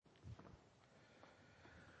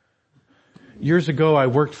Years ago, I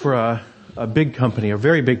worked for a big company, a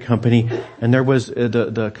very big company, and there was,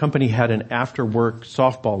 the company had an after-work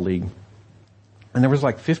softball league. And there was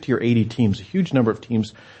like 50 or 80 teams, a huge number of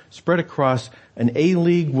teams spread across an A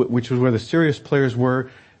league, which was where the serious players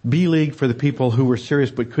were, B league for the people who were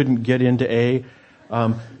serious but couldn't get into A,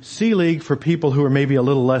 C league for people who were maybe a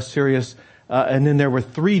little less serious, and then there were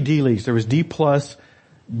 3 D leagues. There was D plus,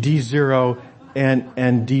 D0,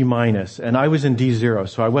 and D minus. And I was in D0,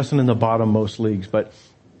 so I wasn't in the bottom most leagues, but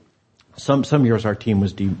some years our team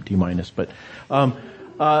was D minus. But and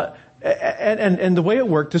the way it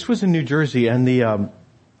worked, this was in New Jersey, and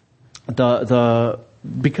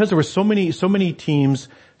because there were so many teams,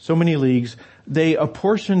 so many leagues, they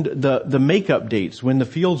apportioned the makeup dates when the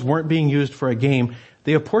fields weren't being used for a game.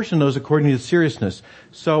 They apportioned those according to seriousness.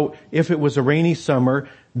 So if it was a rainy summer,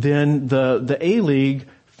 then the A League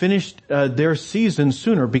finished their season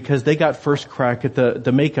sooner because they got first crack at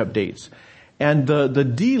the makeup dates. And the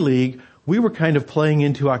D League, we were kind of playing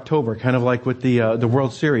into October, kind of like with the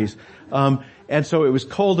World Series. And so it was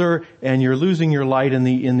colder, and you're losing your light in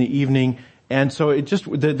the evening. And so it just,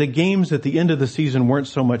 the games at the end of the season weren't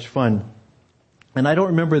so much fun. And I don't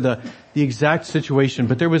remember the exact situation,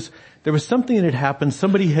 but there was something that had happened.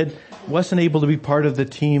 Somebody wasn't able to be part of the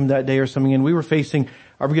team that day or something, and we were facing,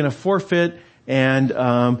 are we going to forfeit? And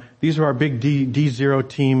these are our big D0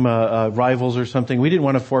 team rivals or something. We didn't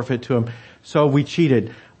want to forfeit to them, so we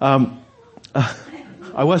cheated. I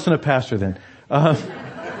wasn't a pastor then.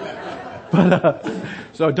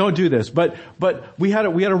 So don't do this. But we had a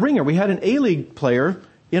ringer. We had an A-League player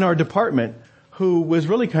in our department who was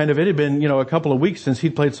really kind of, it had been, a couple of weeks since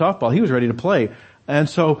he'd played softball. He was ready to play. And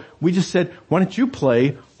so we just said, why don't you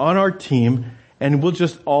play on our team, and we'll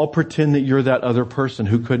just all pretend that you're that other person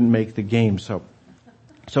who couldn't make the game. So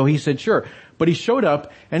he said, sure. But he showed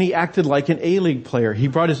up and he acted like an A-League player. He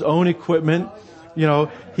brought his own equipment,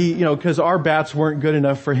 cause our bats weren't good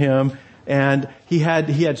enough for him. And he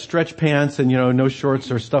had stretch pants and, no shorts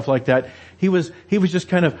or stuff like that. He was just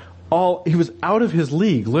kind of he was out of his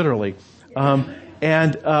league, literally.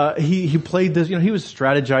 He played this, he was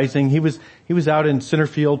strategizing. He was out in center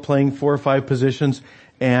field playing 4 or 5 positions,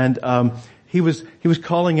 and he was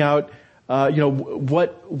calling out,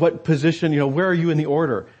 what position, where are you in the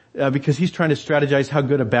order? Because he's trying to strategize how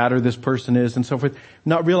good a batter this person is and so forth,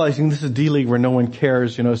 not realizing this is D-League where no one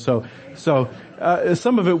cares, so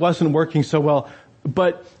some of it wasn't working so well.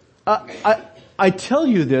 But I tell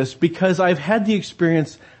you this because I've had the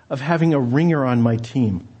experience of having a ringer on my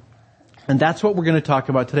team. And that's what we're going to talk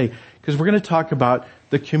about today, because we're going to talk about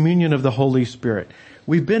the communion of the Holy Spirit.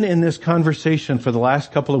 We've been in this conversation for the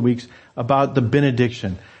last couple of weeks about the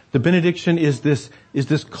benediction. The benediction is this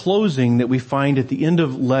closing that we find at the end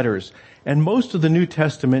of letters. And most of the New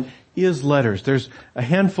Testament is letters. There's a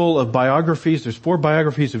handful of biographies. There's 4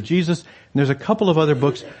 biographies of Jesus, and there's a couple of other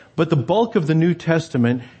books. But the bulk of the New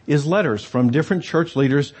Testament is letters from different church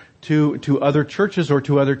leaders to other churches or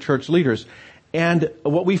to other church leaders. And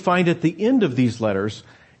what we find at the end of these letters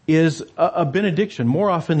is a benediction. More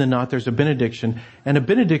often than not, there's a benediction. And a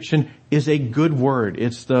benediction is a good word.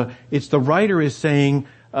 It's the writer is saying,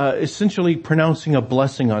 essentially pronouncing a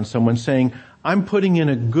blessing on someone, saying, I'm putting in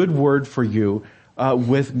a good word for you,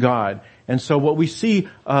 with God. And so what we see,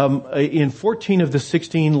 in 14 of the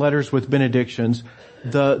 16 letters with benedictions,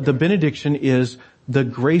 the benediction is the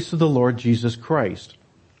grace of the Lord Jesus Christ.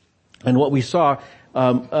 And what we saw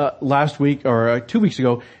last week or 2 weeks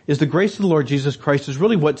ago is the grace of the Lord Jesus Christ is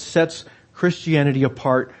really what sets Christianity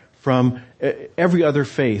apart from every other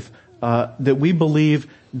faith, that we believe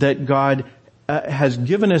that God has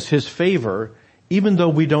given us His favor even though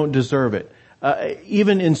we don't deserve it.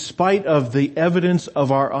 Even in spite of the evidence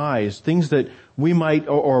of our eyes, things that we might,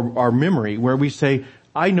 or our memory, where we say,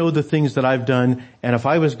 I know the things that I've done, and if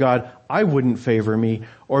I was God, I wouldn't favor me.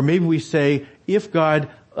 Or maybe we say, if God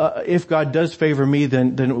does favor me,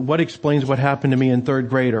 then what explains what happened to me in 3rd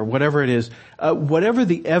grade, or whatever it is. Whatever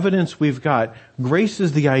the evidence we've got, grace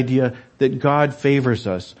is the idea that God favors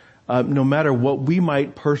us, no matter what we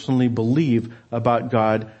might personally believe about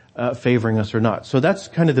God favoring us or not. So that's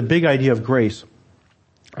kind of the big idea of grace.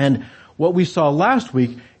 And what we saw last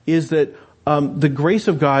week is that the grace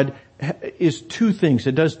of God is 2 things.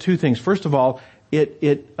 It does 2 things. First of all, it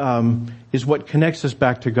is what connects us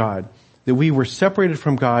back to God. That we were separated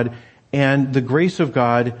from God, and the grace of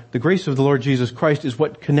God, the grace of the Lord Jesus Christ, is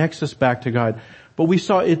what connects us back to God. But we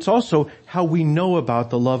saw it's also how we know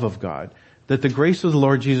about the love of God. That the grace of the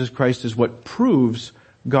Lord Jesus Christ is what proves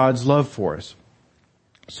God's love for us.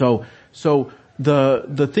 So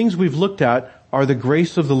the things we've looked at are the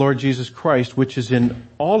grace of the Lord Jesus Christ, which is in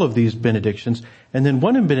all of these benedictions. And then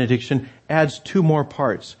one benediction adds two more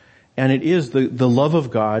parts. And it is the love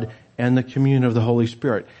of God and the communion of the Holy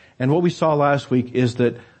Spirit. And what we saw last week is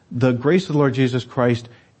that the grace of the Lord Jesus Christ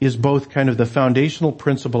is both kind of the foundational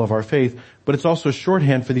principle of our faith, but it's also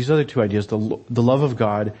shorthand for these other two ideas, the love of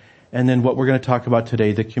God, and then what we're going to talk about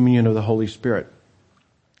today, the communion of the Holy Spirit.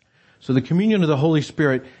 So the communion of the Holy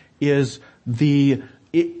Spirit is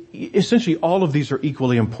essentially all of these are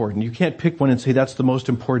equally important. You can't pick one and say that's the most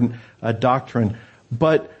important doctrine,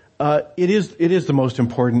 but it is the most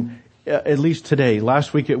important, at least today.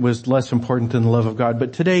 Last week it was less important than the love of God,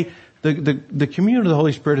 but today the communion of the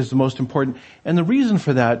Holy Spirit is the most important. And the reason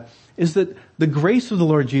for that is that the grace of the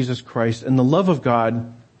Lord Jesus Christ and the love of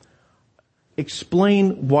God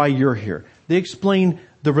explain why you're here. They explain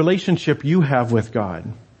the relationship you have with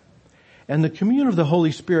God. And the communion of the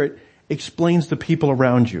Holy Spirit explains the people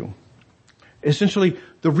around you. Essentially,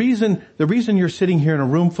 the reason you're sitting here in a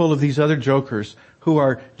room full of these other jokers who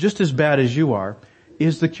are just as bad as you are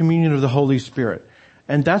is the communion of the Holy Spirit.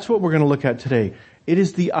 And that's what we're going to look at today. It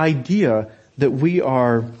is the idea that we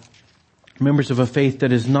are members of a faith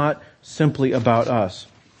that is not simply about us.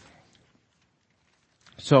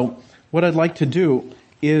 So what I'd like to do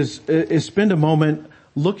is spend a moment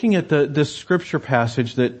looking at the scripture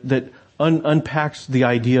passage that unpacks the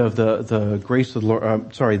idea of the grace of the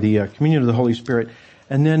Lord, the communion of the Holy Spirit,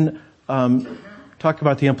 and then talk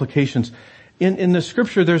about the implications. In the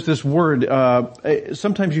scripture, there's this word.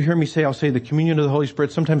 Sometimes you hear me say, I'll say the communion of the Holy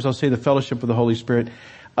Spirit. Sometimes I'll say the fellowship of the Holy Spirit.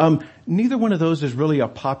 Neither one of those is really a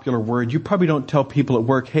popular word. You probably don't tell people at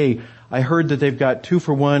work, hey, I heard that they've got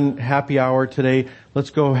 2-for-1 happy hour today.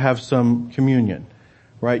 Let's go have some communion.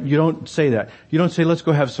 Right? You don't say that. You don't say, let's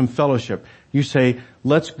go have some fellowship. You say,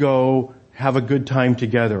 let's go have a good time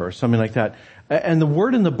together or something like that. And the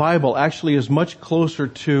word in the Bible actually is much closer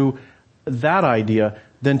to that idea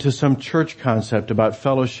than to some church concept about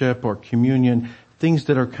fellowship or communion, things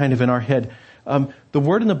that are kind of in our head. The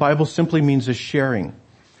word in the Bible simply means a sharing.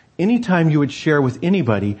 Anytime you would share with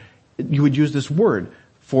anybody, you would use this word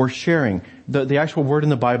for sharing. The actual word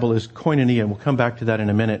in the Bible is koinonia, and we'll come back to that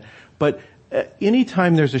in a minute. But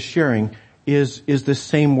anytime there's a sharing is the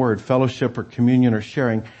same word, fellowship or communion or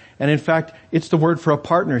sharing. And in fact, it's the word for a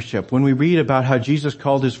partnership. When we read about how Jesus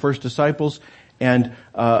called his first disciples, and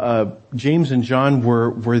James and John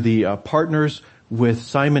were the partners with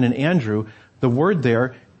Simon and Andrew, the word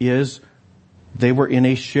there is they were in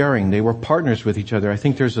a sharing. They were partners with each other. I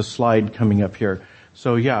think there's a slide coming up here.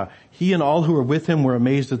 So yeah, he and all who were with him were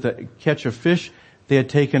amazed at the catch of fish they had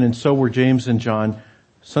taken, and so were James and John,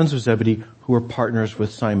 sons of Zebedee, who were partners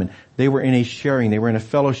with Simon. They were in a sharing. They were in a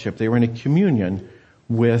fellowship. They were in a communion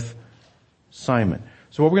with Simon.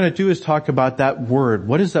 So what we're going to do is talk about that word.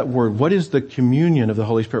 What is that word? What is the communion of the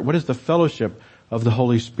Holy Spirit? What is the fellowship of the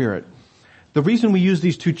Holy Spirit? The reason we use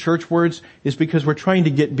these two church words is because we're trying to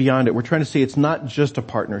get beyond it. We're trying to say it's not just a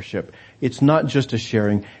partnership. It's not just a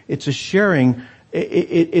sharing. It's a sharing.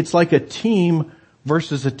 It's like a team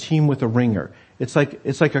versus a team with a ringer. It's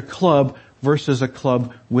like a club versus a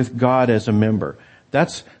club with God as a member.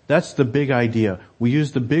 That's the big idea. We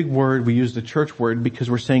use the big word, we use the church word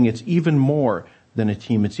because we're saying it's even more than a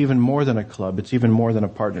team. It's even more than a club. It's even more than a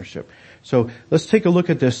partnership. So let's take a look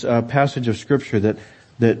at this passage of scripture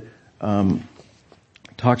that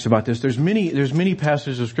talks about this. There's many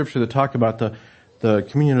passages of scripture that talk about the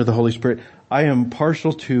communion of the Holy Spirit. I am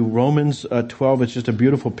partial to Romans 12. It's just a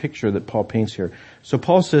beautiful picture that Paul paints here. So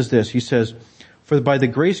Paul says this. He says, "For by the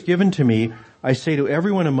grace given to me, I say to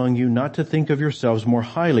everyone among you not to think of yourselves more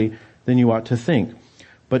highly than you ought to think,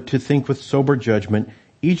 but to think with sober judgment,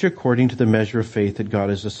 each according to the measure of faith that God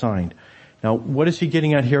has assigned." Now, what is he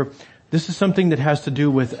getting at here? This is something that has to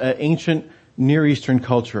do with ancient Near Eastern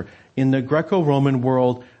culture. In the Greco-Roman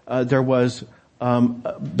world, there was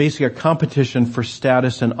basically a competition for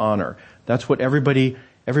status and honor. That's what everybody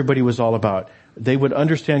was all about. They would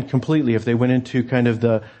understand completely if they went into kind of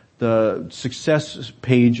the success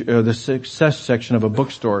page or the success section of a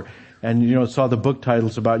bookstore and saw the book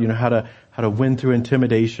titles about how to win through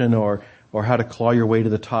intimidation or how to claw your way to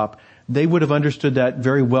the top. They would have understood that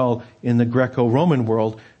very well in the Greco-Roman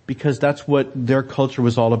world because that's what their culture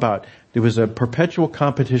was all about. There was a perpetual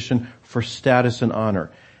competition for status and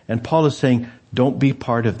honor. And Paul is saying, don't be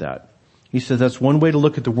part of that. He says that's one way to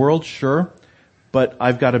look at the world, sure, but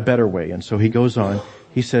I've got a better way. And so he goes on.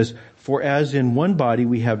 He says, "For as in one body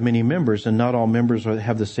we have many members, and not all members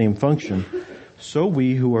have the same function, so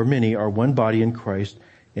we who are many are one body in Christ,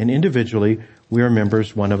 and individually we are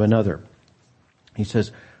members one of another." He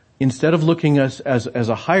says, instead of looking at us as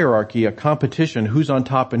a hierarchy, a competition, who's on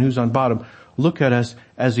top and who's on bottom, look at us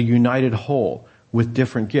as a united whole with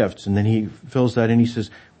different gifts. And then he fills that in. He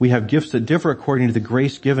says, we have gifts that differ according to the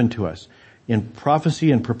grace given to us. In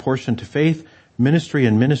prophecy in proportion to faith, ministry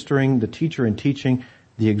in ministering, the teacher in teaching,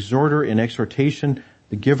 the exhorter in exhortation,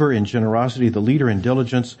 the giver in generosity, the leader in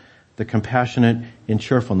diligence, the compassionate in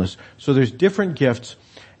cheerfulness. So there's different gifts,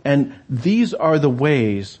 and these are the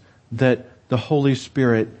ways that the Holy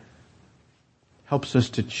Spirit helps us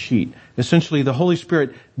to cheat. Essentially, the Holy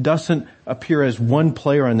Spirit doesn't appear as one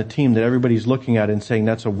player on the team that everybody's looking at and saying,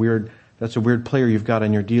 that's a weird player you've got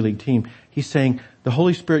on your D-League team. He's saying the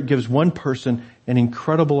Holy Spirit gives one person an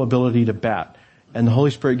incredible ability to bat, and the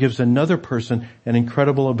Holy Spirit gives another person an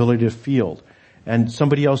incredible ability to field, and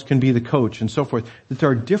somebody else can be the coach and so forth. That there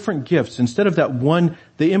are different gifts. Instead of that one,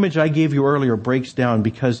 the image I gave you earlier breaks down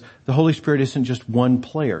because the Holy Spirit isn't just one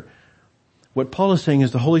player. What Paul is saying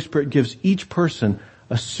is the Holy Spirit gives each person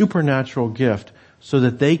a supernatural gift so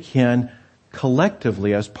that they can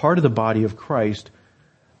collectively, as part of the body of Christ,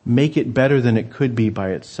 make it better than it could be by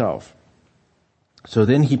itself. So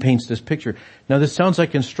then he paints this picture. Now this sounds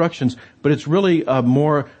like instructions, but it's really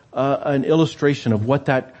more an illustration of what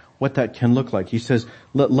that can look like. He says,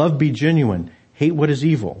 let love be genuine, hate what is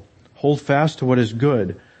evil, hold fast to what is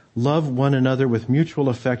good, love one another with mutual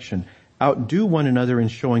affection, outdo one another in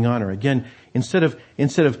showing honor. Again, instead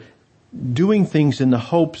of doing things in the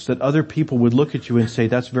hopes that other people would look at you and say,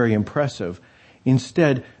 that's very impressive,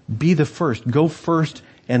 instead, be the first. Go first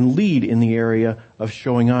and lead in the area of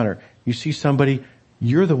showing honor. You see somebody,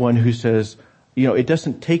 you're the one who says, it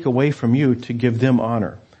doesn't take away from you to give them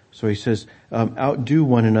honor. So he says, outdo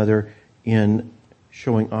one another in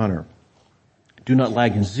showing honor. Do not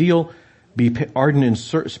lag in zeal. Be ardent in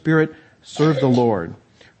spirit. Serve the Lord.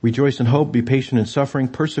 Rejoice in hope. Be patient in suffering.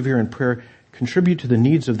 Persevere in prayer. Contribute to the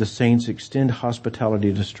needs of the saints. Extend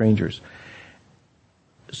hospitality to strangers.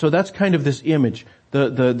 So that's kind of this image.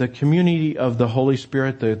 The community of the Holy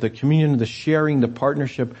Spirit, the communion, the sharing, the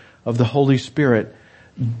partnership of the Holy Spirit,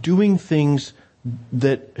 doing things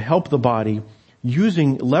that help the body,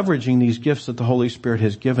 leveraging these gifts that the Holy Spirit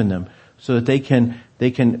has given them so that they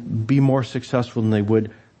can be more successful than they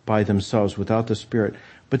would by themselves without the Spirit.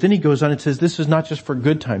 But then he goes on and says, this is not just for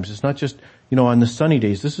good times. It's not just, on the sunny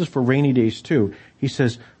days. This is for rainy days too. He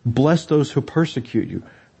says, bless those who persecute you.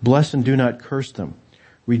 Bless and do not curse them.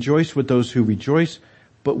 Rejoice with those who rejoice,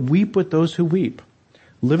 but weep with those who weep.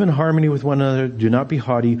 Live in harmony with one another. Do not be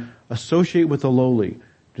haughty. Associate with the lowly.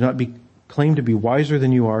 Do not claim to be wiser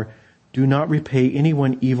than you are. Do not repay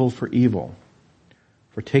anyone evil for evil.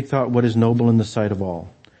 For take thought what is noble in the sight of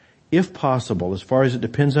all. If possible, as far as it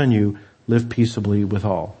depends on you, live peaceably with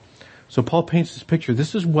all. So Paul paints this picture.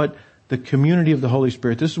 This is what the community of the Holy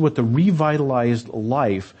Spirit, this is what the revitalized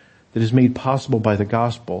life that is made possible by the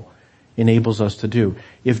gospel enables us to do.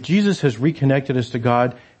 If Jesus has reconnected us to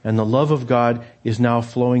God and the love of God is now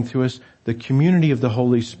flowing through us, the community of the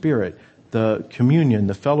Holy Spirit, the communion,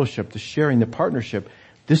 the fellowship, the sharing, the partnership,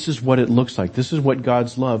 this is what it looks like. This is what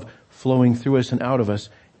God's love flowing through us and out of us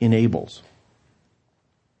enables.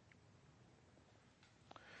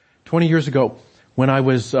 20 years ago, when I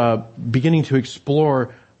was beginning to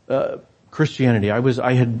explore Christianity,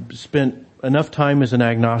 I had spent enough time as an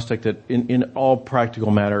agnostic that in all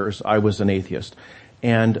practical matters, I was an atheist.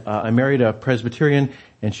 And I married a Presbyterian,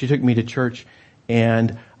 and she took me to church.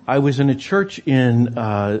 And I was in a church in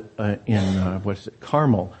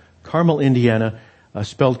Carmel, Indiana,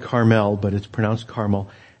 spelled Carmel, but it's pronounced Carmel.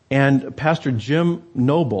 And Pastor Jim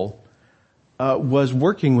Noble was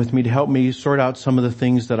working with me to help me sort out some of the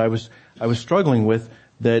things that I was struggling with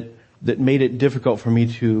that made it difficult for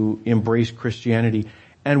me to embrace Christianity.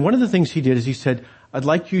 And one of the things he did is he said, I'd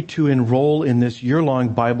like you to enroll in this year-long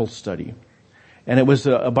Bible study. And it was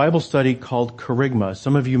a Bible study called Kerygma.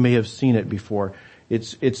 Some of you may have seen it before.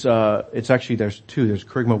 It's actually, there's two. There's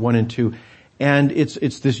Kerygma 1 and 2. And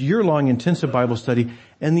it's this year-long intensive Bible study.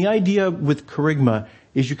 And the idea with Kerygma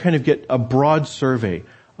is you kind of get a broad survey.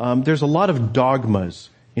 There's a lot of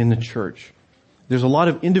dogmas in the church. There's a lot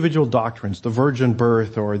of individual doctrines, the virgin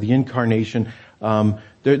birth or the incarnation.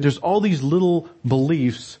 There's all these little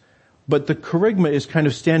beliefs, but the Kerygma is kind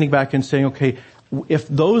of standing back and saying, okay, if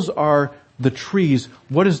those are the trees,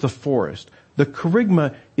 what is the forest? The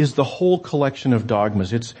Kerygma is the whole collection of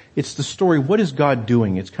dogmas. It's the story. What is God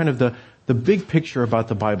doing? It's kind of the big picture about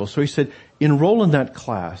the Bible. So he said, enroll in that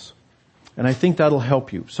class, and I think that'll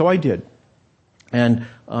help you. So I did. And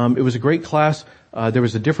it was a great class. There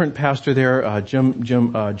was a different pastor there,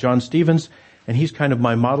 John Stevens, and he's kind of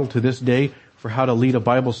my model to this day for how to lead a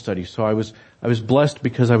Bible study. So I was blessed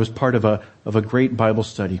because I was part of a great Bible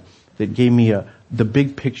study that gave me the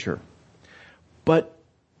big picture. But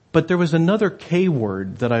there was another K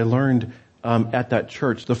word that I learned at that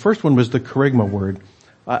church. The first one was the kerygma word.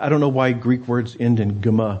 I don't know why Greek words end in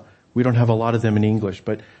gma. We don't have a lot of them in English,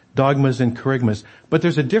 but dogmas and kerygmas. But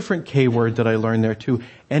there's a different K word that I learned there too.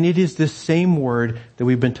 And it is this same word that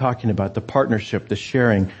we've been talking about, the partnership, the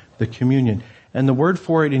sharing, the communion. And the word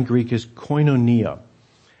for it in Greek is koinonia.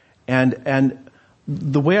 And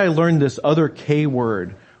the way I learned this other K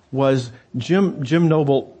word was Jim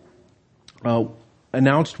Noble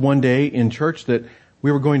announced one day in church that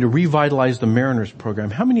we were going to revitalize the Mariners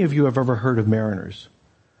program. How many of you have ever heard of Mariners?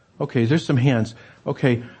 Okay, there's some hands.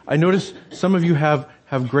 Okay, I notice some of you have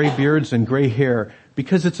gray beards and gray hair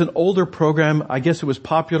because it's an older program. I guess it was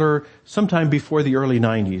popular sometime before the early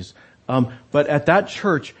 90s. But at that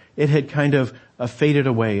church, it had kind of faded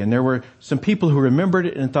away. And there were some people who remembered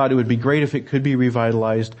it and thought it would be great if it could be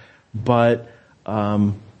revitalized, but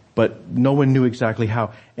no one knew exactly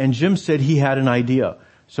how. And Jim said he had an idea.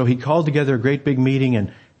 So he called together a great big meeting,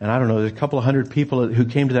 and I don't know, there's a couple of hundred people who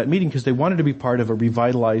came to that meeting because they wanted to be part of a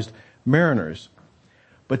revitalized Mariners.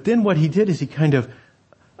 But then what he did is he kind of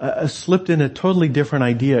slipped in a totally different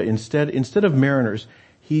idea. Instead of Mariners,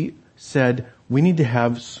 he said, we need to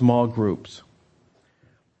have small groups.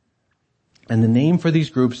 And the name for these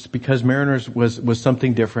groups, because Mariners was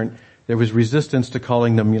something different, there was resistance to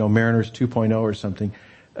calling them, Mariners 2.0 or something.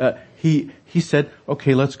 He said,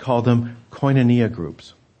 okay, let's call them koinonia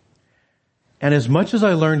groups. And as much as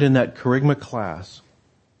I learned in that kerygma class,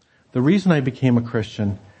 the reason I became a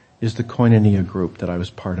Christian is the koinonia group that I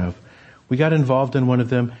was part of. We got involved in one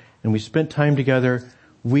of them and we spent time together.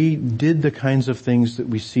 We did the kinds of things that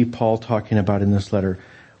we see Paul talking about in this letter.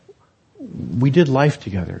 We did life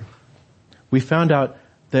together. We found out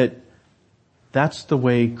that that's the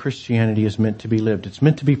way Christianity is meant to be lived. It's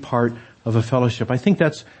meant to be part of a fellowship. I think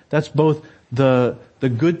that's both the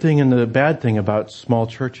good thing and the bad thing about small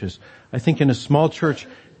churches. I think in a small church,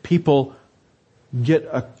 people get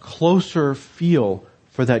a closer feel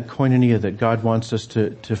for that koinonia that God wants us to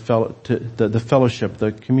the fellowship,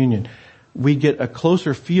 the communion. We get a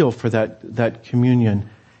closer feel for that communion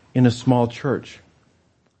in a small church.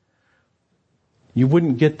 You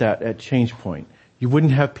wouldn't get that at Change Point. You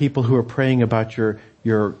wouldn't have people who are praying about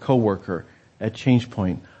your coworker at Change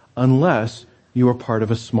Point unless you are part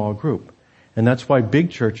of a small group. And that's why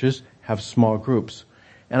big churches have small groups.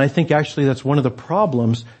 And I think actually that's one of the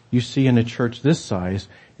problems you see in a church this size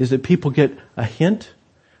is that people get a hint,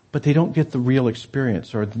 but they don't get the real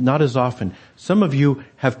experience, or not as often. Some of you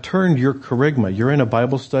have turned your kerygma. You're in a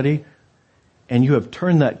Bible study and you have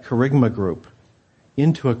turned that kerygma group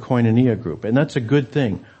into a koinonia group. And that's a good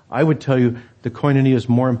thing. I would tell you the koinonia is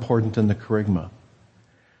more important than the kerygma.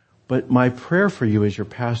 But my prayer for you as your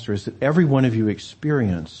pastor is that every one of you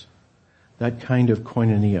experience that kind of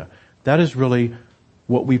koinonia. That is really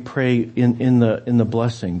what we pray in the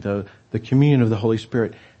blessing, the communion of the Holy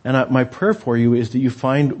Spirit. And my prayer for you is that you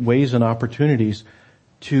find ways and opportunities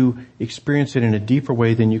to experience it in a deeper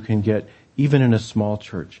way than you can get even in a small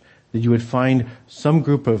church. That you would find some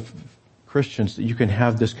group of Christians that you can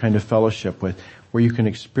have this kind of fellowship with, where you can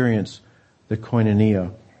experience the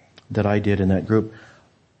koinonia that I did in that group.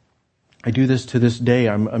 I do this to this day.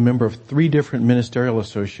 I'm a member of 3 different ministerial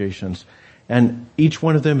associations, and each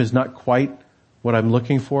one of them is not quite what I'm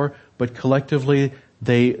looking for, but collectively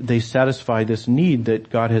they satisfy this need that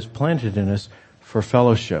God has planted in us for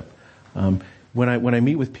fellowship. When I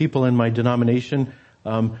meet with people in my denomination,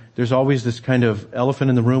 there's always this kind of elephant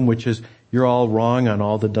in the room, which is you're all wrong on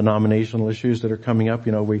all the denominational issues that are coming up.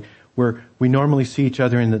 We normally see each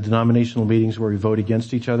other in the denominational meetings where we vote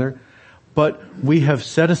against each other, but we have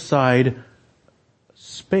set aside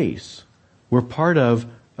space. We're part of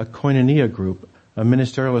a koinonia group, a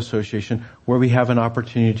ministerial association, where we have an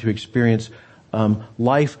opportunity to experience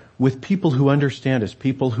life with people who understand us,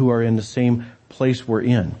 people who are in the same place we're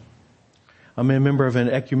in. I'm a member of an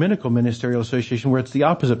ecumenical ministerial association where it's the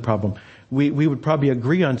opposite problem. We would probably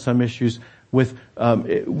agree on some issues with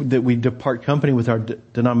that we depart company with our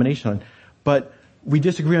denomination on, but we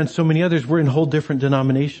disagree on so many others. We're in whole different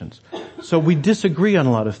denominations. So we disagree on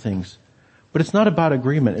a lot of things. But it's not about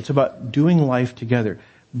agreement. It's about doing life together,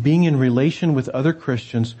 being in relation with other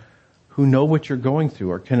Christians who know what you're going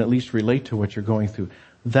through or can at least relate to what you're going through.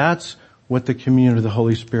 That's what the communion of the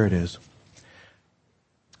Holy Spirit is.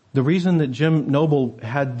 The reason that Jim Noble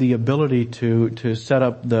had the ability to set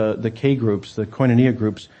up the K groups, the koinonia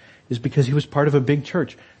groups, is because he was part of a big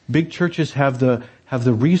church. Big churches have the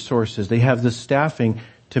resources, they have the staffing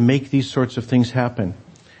to make these sorts of things happen.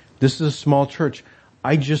 This is a small church.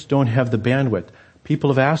 I just don't have the bandwidth.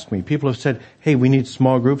 People have asked me. People have said, hey, we need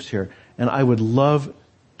small groups here. And I would love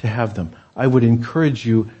to have them. I would encourage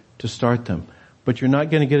you to start them. But you're not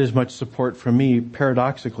going to get as much support from me,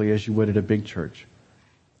 paradoxically, as you would at a big church.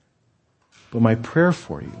 But my prayer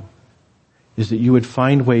for you is that you would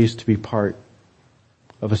find ways to be part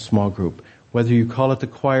of a small group. Whether you call it the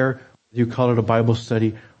choir, whether you call it a Bible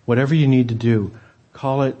study, whatever you need to do,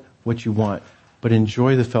 call it what you want. But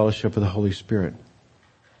enjoy the fellowship of the Holy Spirit.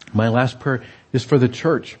 My last prayer is for the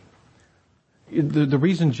church. The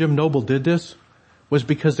reason Jim Noble did this was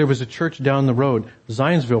because there was a church down the road,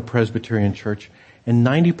 Zionsville Presbyterian Church, and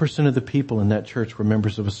 90% of the people in that church were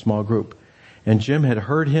members of a small group. And Jim had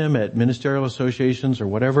heard him at ministerial associations or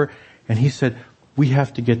whatever, and he said, we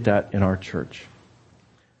have to get that in our church.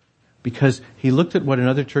 Because he looked at what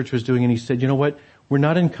another church was doing and he said, you know what? We're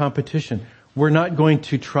not in competition. We're not going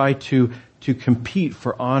to try to compete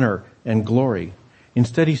for honor and glory.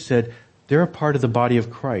 Instead, he said, they're a part of the body of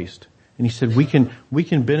Christ. And he said, we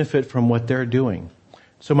can benefit from what they're doing.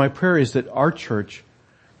 So my prayer is that our church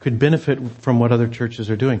could benefit from what other churches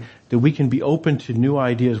are doing, that we can be open to new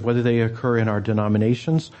ideas, whether they occur in our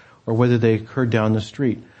denominations or whether they occur down the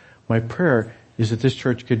street. My prayer is that this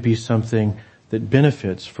church could be something that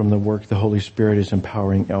benefits from the work the Holy Spirit is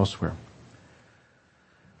empowering elsewhere.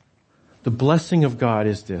 The blessing of God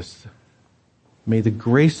is this. May the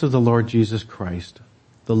grace of the Lord Jesus Christ,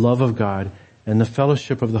 the love of God, and the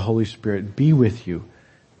fellowship of the Holy Spirit be with you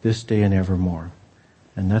this day and evermore.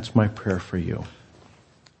 And that's my prayer for you.